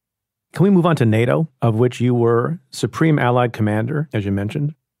acts. Can we move on to NATO, of which you were Supreme Allied Commander, as you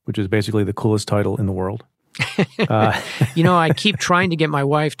mentioned, which is basically the coolest title in the world? I keep trying to get my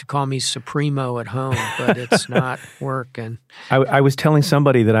wife to call me Supremo at home, but it's not working. I was telling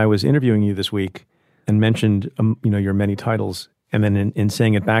somebody that I was interviewing you this week and mentioned, your many titles. And then in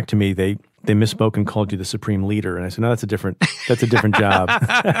saying it back to me, they misspoke and called you the Supreme Leader. And I said, no, that's a different job.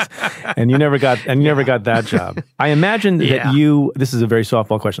 and you never got that job. I imagine that this is a very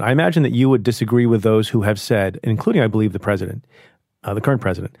softball question. I imagine that you would disagree with those who have said, including, I believe, the president, the current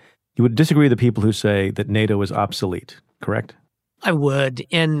president, you would disagree with the people who say that NATO is obsolete, correct? I would.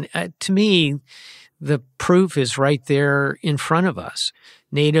 And to me, the proof is right there in front of us.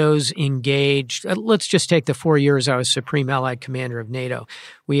 NATO's engaged. Let's just take the 4 years I was Supreme Allied Commander of NATO.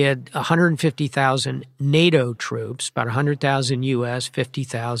 We had 150,000 NATO troops, about 100,000 U.S.,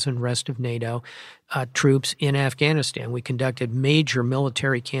 50,000 rest of NATO troops in Afghanistan. We conducted major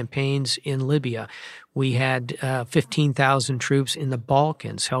military campaigns in Libya. We had 15,000 troops in the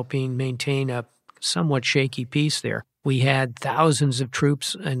Balkans helping maintain a somewhat shaky peace there. We had thousands of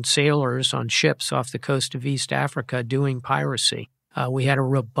troops and sailors on ships off the coast of East Africa doing piracy. We had a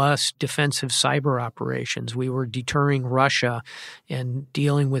robust defensive cyber operations. We were deterring Russia and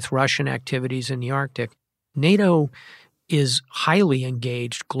dealing with Russian activities in the Arctic. NATO is highly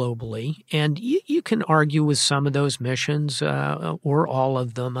engaged globally, and you can argue with some of those missions, or all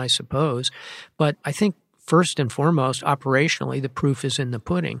of them, I suppose. But I think first and foremost, operationally, the proof is in the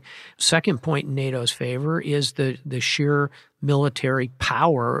pudding. Second point in NATO's favor is the sheer military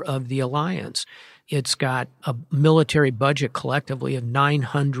power of the alliance. It's got a military budget collectively of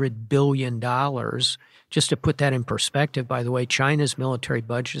 $900 billion. Just to put that in perspective, by the way, China's military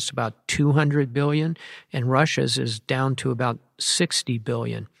budget is about $200 billion, and Russia's is down to about $60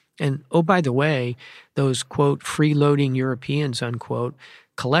 billion. And, oh, by the way, those, quote, freeloading Europeans, unquote,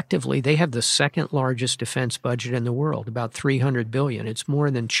 collectively, they have the second largest defense budget in the world, about $300 billion. It's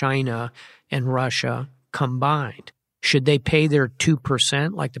more than China and Russia combined. Should they pay their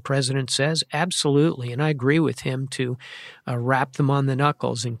 2%, like the president says? Absolutely. And I agree with him to wrap them on the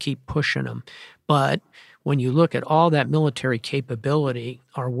knuckles and keep pushing them. But when you look at all that military capability,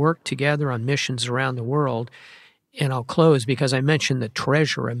 our work together on missions around the world, and I'll close because I mentioned the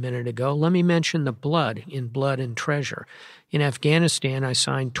treasure a minute ago. Let me mention the blood in Blood and Treasure. In Afghanistan, I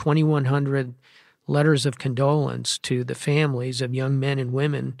signed 2,100 letters of condolence to the families of young men and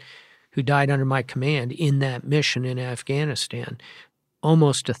women who died under my command in that mission in Afghanistan.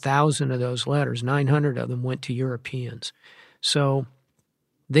 Almost 1,000 of those letters, 900 of them, went to Europeans. So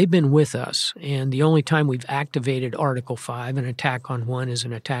they've been with us, and the only time we've activated Article 5, an attack on one is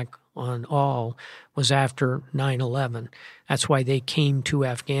an attack on all, was after 9/11. That's why they came to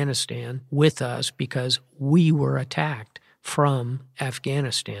Afghanistan with us, because we were attacked from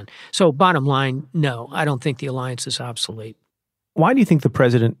Afghanistan. So bottom line, no, I don't think the alliance is obsolete. Why do you think the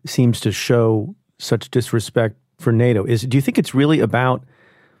president seems to show such disrespect for NATO? Do you think it's really about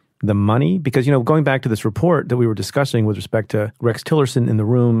the money? Because, going back to this report that we were discussing with respect to Rex Tillerson in the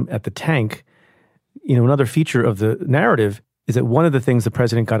room at the tank, another feature of the narrative is that one of the things the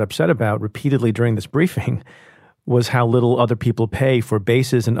president got upset about repeatedly during this briefing was how little other people pay for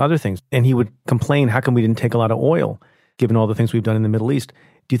bases and other things. And he would complain, how come we didn't take a lot of oil, given all the things we've done in the Middle East?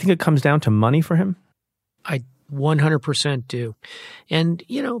 Do you think it comes down to money for him? I 100% do. And,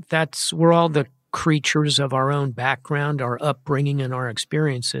 we're all the creatures of our own background, our upbringing, and our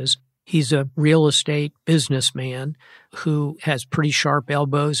experiences. He's a real estate businessman who has pretty sharp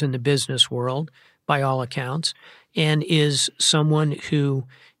elbows in the business world, by all accounts, and is someone who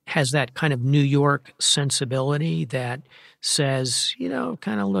has that kind of New York sensibility that says,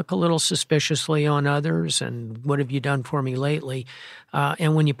 kind of look a little suspiciously on others and what have you done for me lately?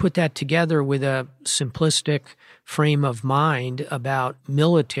 And when you put that together with a simplistic frame of mind about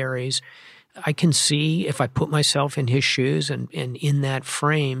militaries, I can see, if I put myself in his shoes and in that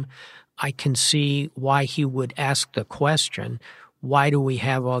frame, I can see why he would ask the question, why do we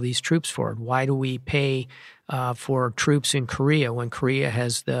have all these troops forward? Why do we pay for troops in Korea when Korea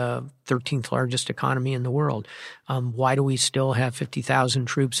has the 13th largest economy in the world? Why do we still have 50,000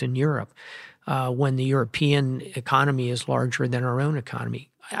 troops in Europe when the European economy is larger than our own economy?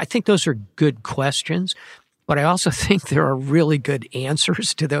 I think those are good questions, but I also think there are really good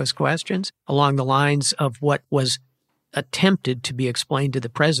answers to those questions along the lines of what was attempted to be explained to the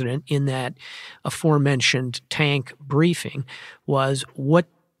president in that aforementioned tank briefing was, what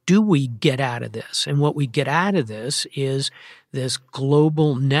do we get out of this? And what we get out of this is this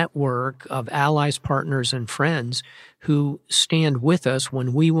global network of allies, partners, and friends who stand with us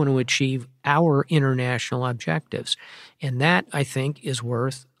when we want to achieve our international objectives. And that, I think, is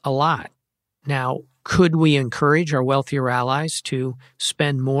worth a lot. Now, could we encourage our wealthier allies to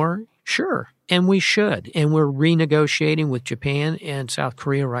spend more? Sure. And we should. And we're renegotiating with Japan and South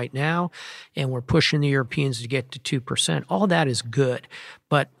Korea right now, and we're pushing the Europeans to get to 2%. All that is good,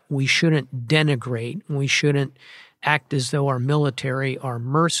 but we shouldn't denigrate. We shouldn't act as though our military are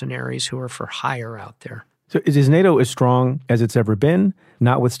mercenaries who are for hire out there. So is NATO as strong as it's ever been,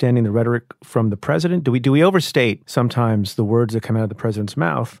 notwithstanding the rhetoric from the president? Do we overstate sometimes the words that come out of the president's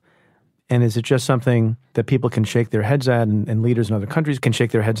mouth? And is it just something that people can shake their heads at and leaders in other countries can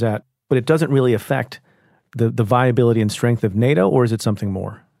shake their heads at, but it doesn't really affect the viability and strength of NATO, or is it something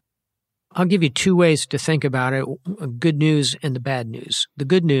more? I'll give you two ways to think about it, good news and the bad news. The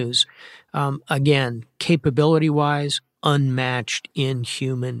good news, again, capability-wise, unmatched in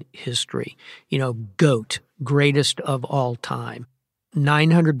human history. GOAT, greatest of all time.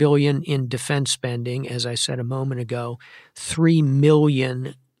 $900 billion in defense spending, as I said a moment ago, 3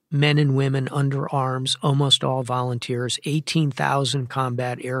 million men and women under arms, almost all volunteers, 18,000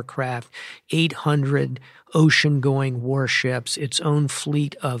 combat aircraft, 800 ocean-going warships, its own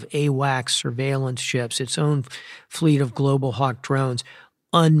fleet of AWACS surveillance ships, its own fleet of Global Hawk drones,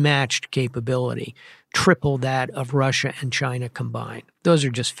 unmatched capability, triple that of Russia and China combined. Those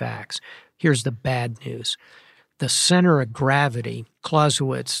are just facts. Here's the bad news. The center of gravity,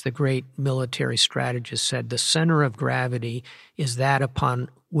 Clausewitz, the great military strategist, said the center of gravity is that upon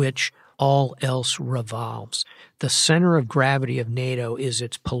which all else revolves. The center of gravity of NATO is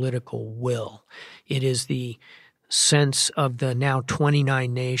its political will. It is the sense of the now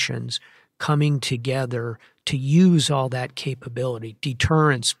 29 nations coming together to use all that capability.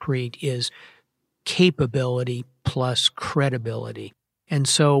 Deterrence, Preet, is capability plus credibility. And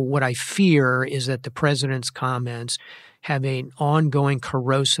so what I fear is that the president's comments have an ongoing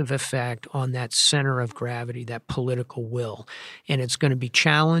corrosive effect on that center of gravity, that political will. And it's going to be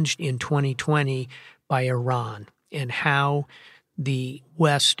challenged in 2020 by Iran and how the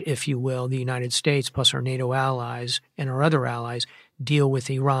West, if you will, the United States plus our NATO allies and our other allies deal with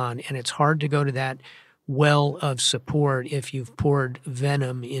Iran. And it's hard to go to that well of support if you've poured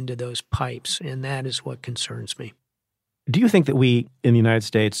venom into those pipes. And that is what concerns me. Do you think that we in the United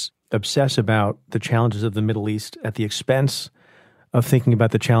States obsess about the challenges of the Middle East at the expense of thinking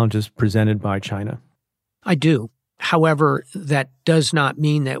about the challenges presented by China? I do. However, that does not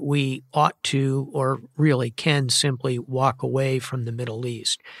mean that we ought to or really can simply walk away from the Middle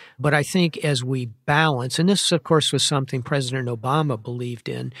East. But I think as we balance, and this, of course, was something President Obama believed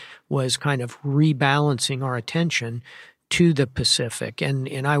in, was kind of rebalancing our attention to the Pacific,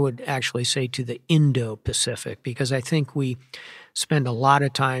 and I would actually say to the Indo-Pacific, because I think we spend a lot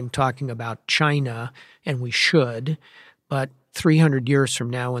of time talking about China, and we should, but 300 years from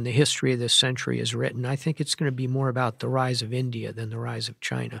now, when the history of this century is written, I think it's going to be more about the rise of India than the rise of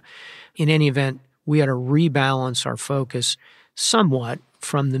China. In any event, we ought to rebalance our focus somewhat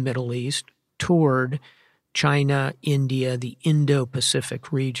from the Middle East toward China, India, the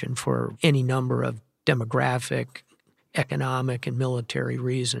Indo-Pacific region for any number of demographic, economic, and military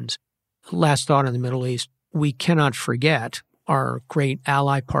reasons. Last thought on the Middle East, we cannot forget our great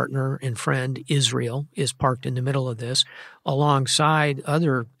ally, partner, and friend, Israel, is parked in the middle of this, alongside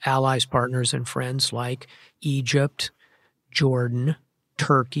other allies, partners, and friends like Egypt, Jordan,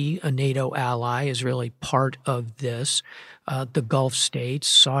 Turkey, a NATO ally, is really part of this, the Gulf states,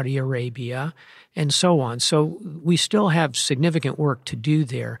 Saudi Arabia, and so on. So we still have significant work to do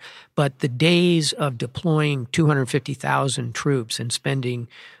there, but the days of deploying 250,000 troops and spending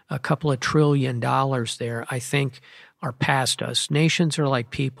a couple of $1 trillion there, I think, are past us. Nations are like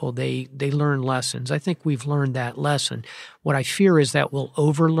people. They learn lessons. I think we've learned that lesson. What I fear is that we'll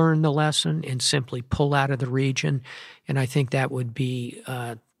overlearn the lesson and simply pull out of the region, and I think that would be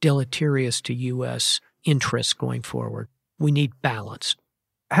deleterious to U.S. interests going forward. We need balance.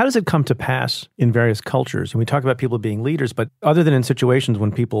 How does it come to pass in various cultures? And we talk about people being leaders, but other than in situations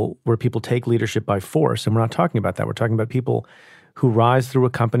where people take leadership by force, and we're not talking about that. We're talking about people who rise through a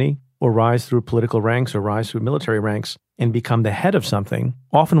company or rise through political ranks or rise through military ranks and become the head of something.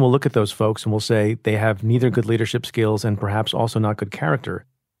 Often we'll look at those folks and we'll say they have neither good leadership skills and perhaps also not good character.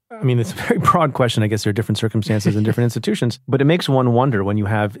 I mean, it's a very broad question. I guess there are different circumstances in different institutions, but it makes one wonder when you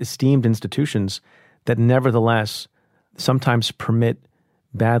have esteemed institutions that nevertheless sometimes permit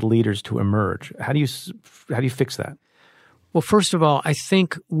bad leaders to emerge. How do you fix that? Well, first of all, I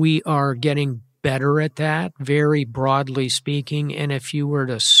think we are getting better at that, very broadly speaking. And if you were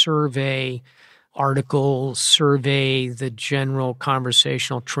to survey articles, survey the general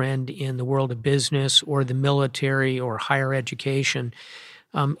conversational trend in the world of business or the military or higher education,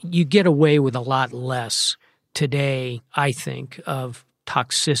 you get away with a lot less today, I think, of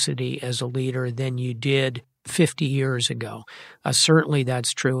toxicity as a leader than you did 50 years ago. Certainly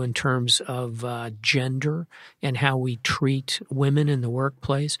that's true in terms of gender and how we treat women in the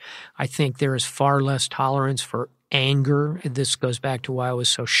workplace. I think there is far less tolerance for anger. This goes back to why I was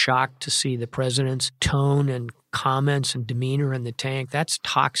so shocked to see the president's tone and comments and demeanor in the tank. That's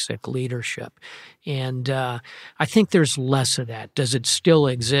toxic leadership. And I think there's less of that. Does it still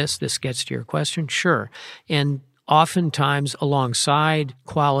exist? This gets to your question. Sure. And oftentimes, alongside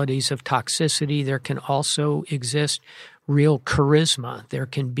qualities of toxicity, there can also exist real charisma. There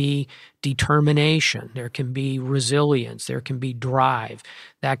can be determination. There can be resilience. There can be drive.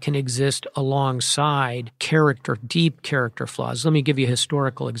 That can exist alongside character, deep character flaws. Let me give you a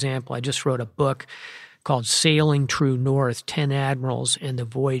historical example. I just wrote a book called Sailing True North, 10 Admirals and the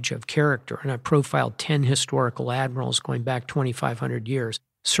Voyage of Character. And I profiled 10 historical admirals going back 2,500 years.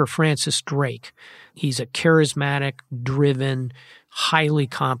 Sir Francis Drake. He's a charismatic, driven, highly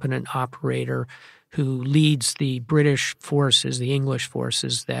competent operator who leads the British forces, the English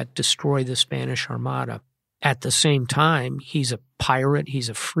forces that destroy the Spanish Armada. At the same time, he's a pirate. He's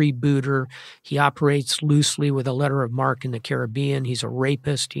a freebooter. He operates loosely with a letter of marque in the Caribbean. He's a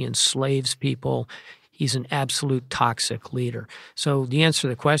rapist. He enslaves people. He's an absolute toxic leader. So the answer to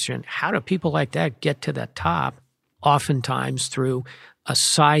the question, how do people like that get to the top? Oftentimes through a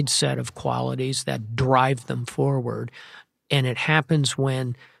side set of qualities that drive them forward. And it happens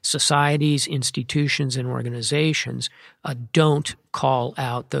when societies, institutions, and organizations don't call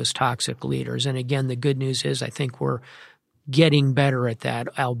out those toxic leaders. And again, the good news is I think we're getting better at that,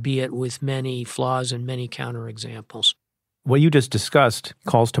 albeit with many flaws and many counterexamples. What you just discussed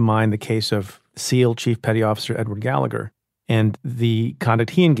calls to mind the case of SEAL Chief Petty Officer Edward Gallagher and the conduct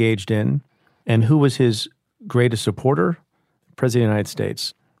he engaged in, and who was his greatest supporter? President of the United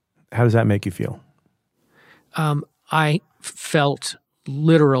States. How does that make you feel? I felt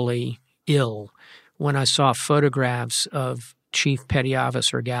literally ill when I saw photographs of Chief Petty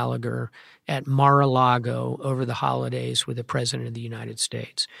Officer Gallagher at Mar-a-Lago over the holidays with the President of the United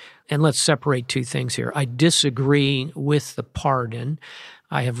States. And let's separate two things here. I disagree with the pardon.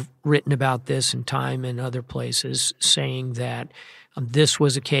 I have written about this in Time and other places, saying that this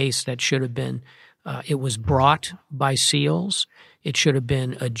was a case that should have been it was brought by SEALs. It should have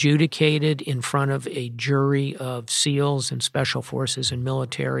been adjudicated in front of a jury of SEALs and special forces and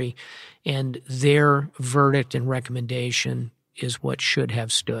military, and their verdict and recommendation is what should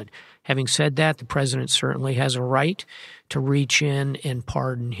have stood. Having said that, the president certainly has a right to reach in and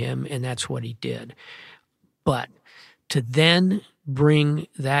pardon him, and that's what he did. But to then bring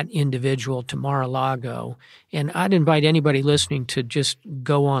that individual to Mar-a-Lago, and I'd invite anybody listening to just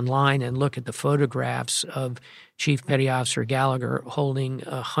go online and look at the photographs of Chief Petty Officer Gallagher holding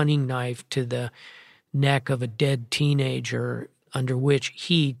a hunting knife to the neck of a dead teenager, under which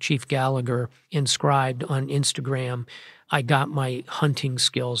he, Chief Gallagher, inscribed on Instagram, "I got my hunting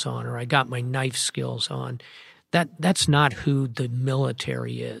skills on," or "I got my knife skills on." That's not who the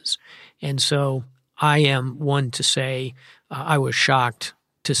military is. And so I am one to say I was shocked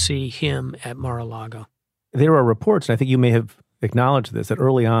to see him at Mar-a-Lago. There are reports, and I think you may have acknowledged this, that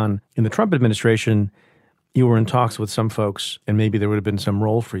early on in the Trump administration, you were in talks with some folks, and maybe there would have been some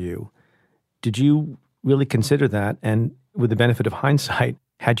role for you. Did you really consider that? And with the benefit of hindsight,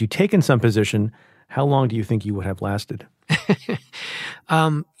 had you taken some position, how long do you think you would have lasted?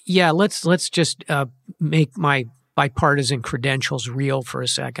 Let's just make my bipartisan credentials real for a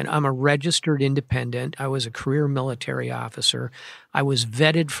second. I'm a registered independent. I was a career military officer. I was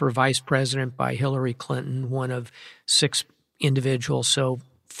vetted for vice president by Hillary Clinton, one of 6 individuals, so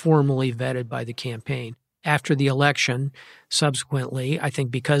formally vetted by the campaign. After the election, subsequently, I think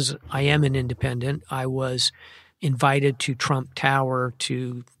because I am an independent, I was invited to Trump Tower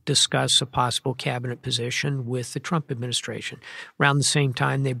to discuss a possible cabinet position with the Trump administration. Around the same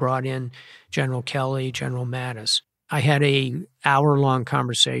time, they brought in General Kelly, General Mattis. I had an hour-long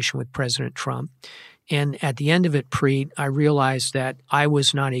conversation with President Trump. And at the end of it, Preet, I realized that I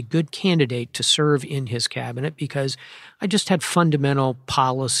was not a good candidate to serve in his cabinet because I just had fundamental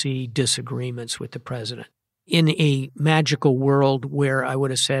policy disagreements with the president. In a magical world where I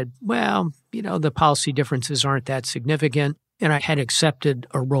would have said, well, the policy differences aren't that significant, and I had accepted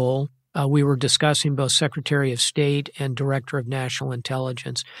a role. We were discussing both Secretary of State and Director of National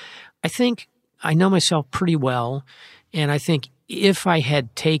Intelligence. I think I know myself pretty well, and I think if I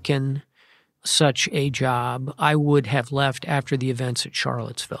had taken such a job, I would have left after the events at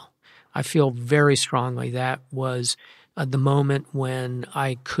Charlottesville. I feel very strongly that was the moment when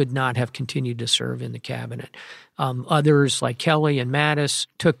I could not have continued to serve in the cabinet. Others like Kelly and Mattis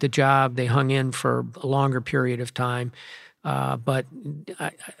took the job. They hung in for a longer period of time. But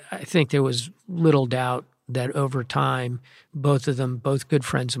I think there was little doubt that over time, both of them, both good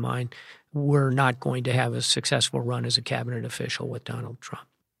friends of mine, were not going to have a successful run as a cabinet official with Donald Trump.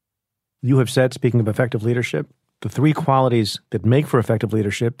 You have said, speaking of effective leadership, the three qualities that make for effective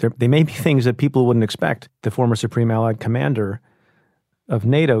leadership, they may be things that people wouldn't expect the former Supreme Allied Commander of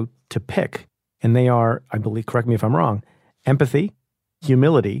NATO to pick. And they are, I believe, correct me if I'm wrong, empathy,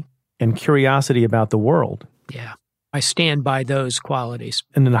 humility, and curiosity about the world. Yeah, I stand by those qualities.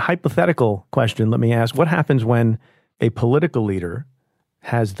 And in a hypothetical question, let me ask, what happens when a political leader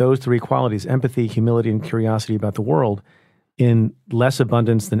has those three qualities, empathy, humility, and curiosity about the world, in less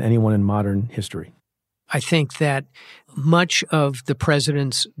abundance than anyone in modern history? I think that much of the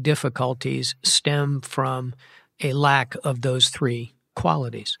president's difficulties stem from a lack of those three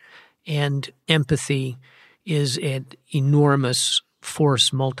qualities. And empathy is an enormous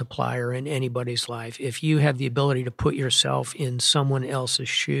force multiplier in anybody's life. If you have the ability to put yourself in someone else's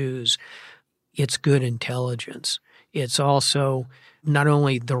shoes, it's good intelligence. It's also not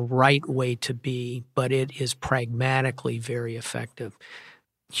only the right way to be, but it is pragmatically very effective.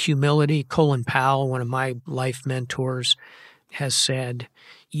 Humility, Colin Powell, one of my life mentors, has said,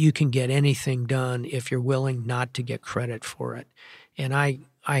 you can get anything done if you're willing not to get credit for it. And I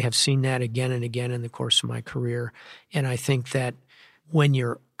have seen that again and again in the course of my career. And I think that when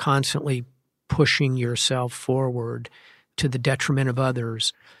you're constantly pushing yourself forward to the detriment of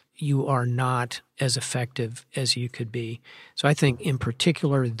others, you are not as effective as you could be. So I think in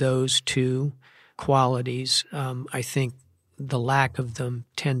particular, those two qualities, I think the lack of them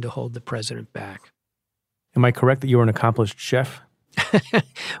tend to hold the president back. Am I correct that you were an accomplished chef?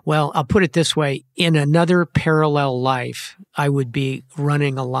 Well, I'll put it this way. In another parallel life, I would be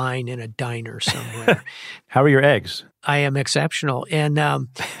running a line in a diner somewhere. How are your eggs? I am exceptional. And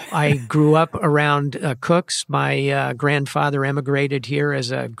I grew up around cooks. My grandfather emigrated here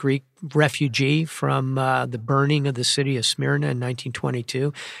as a Greek refugee from the burning of the city of Smyrna in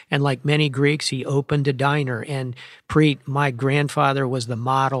 1922. And like many Greeks, he opened a diner. And Preet, my grandfather was the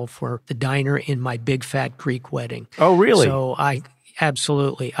model for the diner in my big fat Greek wedding. Oh, really? So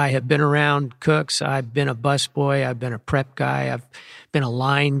absolutely. I have been around cooks. I've been a busboy. I've been a prep guy. I've been a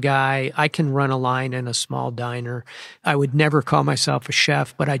line guy. I can run a line in a small diner. I would never call myself a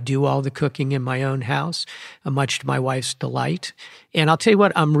chef, but I do all the cooking in my own house, much to my wife's delight. And I'll tell you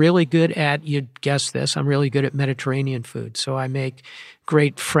what, I'm really good at, you'd guess this, I'm really good at Mediterranean food. So I make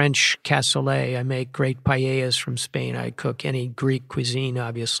great French cassoulet. I make great paellas from Spain. I cook any Greek cuisine,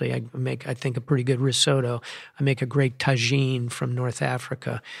 obviously. I make, I think, a pretty good risotto. I make a great tagine from North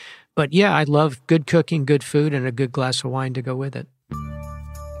Africa. But yeah, I love good cooking, good food, and a good glass of wine to go with it.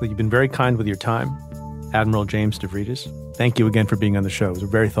 Well, you've been very kind with your time, Admiral James Stavridis. Thank you again for being on the show. It was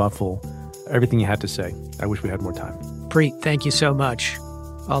very thoughtful, everything you had to say. I wish we had more time. Preet, thank you so much.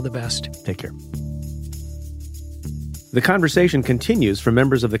 All the best. Take care. The conversation continues for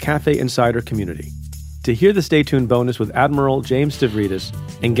members of the Cafe Insider community. To hear the Stay Tuned bonus with Admiral James Stavridis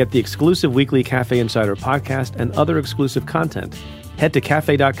and get the exclusive weekly Cafe Insider podcast and other exclusive content, head to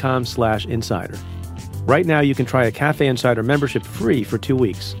cafe.com/insider. Right now, you can try a Cafe Insider membership free for 2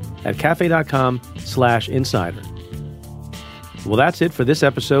 weeks at cafe.com/insider. Well, that's it for this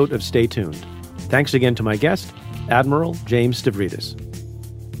episode of Stay Tuned. Thanks again to my guest, Admiral James Stavridis.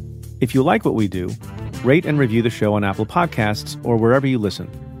 If you like what we do, rate and review the show on Apple Podcasts or wherever you listen.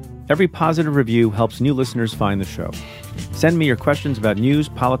 Every positive review helps new listeners find the show. Send me your questions about news,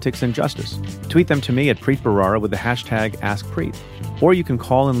 politics, and justice. Tweet them to me at Preet Bharara with the hashtag AskPreet. Or you can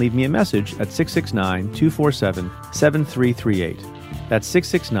call and leave me a message at 669-247-7338. That's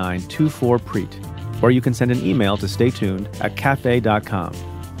 669-24-PREET. Or you can send an email to staytuned@cafe.com.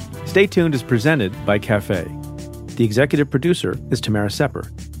 Stay Tuned is presented by Cafe. The executive producer is Tamara Sepper.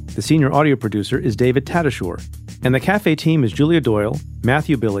 The senior audio producer is David Tadashore. And the Cafe team is Julia Doyle,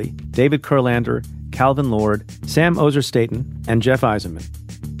 Matthew Billy, David Kurlander, Calvin Lord, Sam Ozer-Staten, and Jeff Eisenman.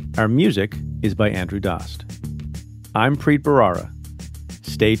 Our music is by Andrew Dost. I'm Preet Bharara.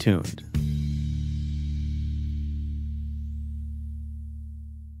 Stay tuned.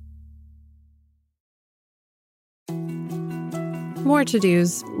 More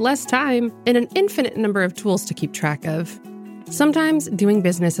to-dos, less time, and an infinite number of tools to keep track of. Sometimes doing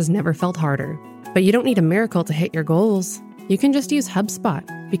business has never felt harder, but you don't need a miracle to hit your goals. You can just use HubSpot,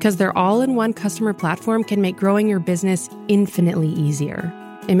 because their all-in-one customer platform can make growing your business infinitely easier.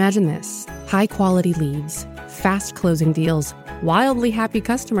 Imagine this: high-quality leads, fast closing deals, wildly happy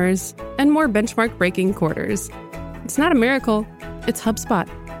customers, and more benchmark-breaking quarters. It's not a miracle, it's HubSpot.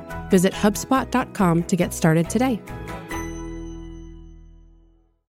 Visit HubSpot.com to get started today.